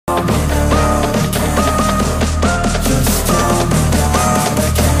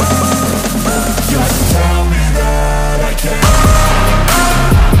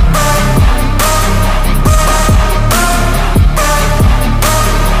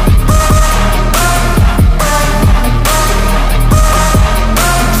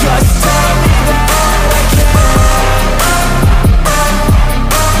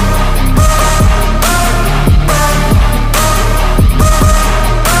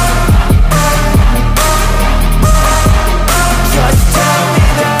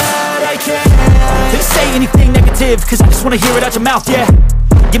live, cause I just wanna hear it out your mouth, yeah.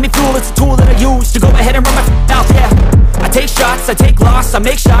 Give me fuel, it's a tool that I use to go ahead and run my mouth, yeah. I take shots, I take loss, I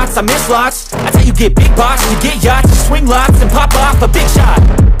make shots, I miss lots. That's how you get big box, you get yachts, you swing lots and pop off a big shot.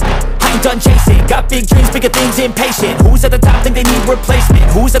 I ain't done chasing, got big dreams, bigger things, impatient. Who's at the top think they need replacement?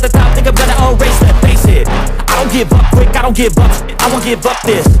 Who's at the top think I'm gonna erase them? Face it, I don't give up quick, I don't give up shit, I won't give up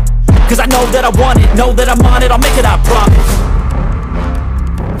this. Cause I know that I want it, know that I'm on it, I'll make it, I promise.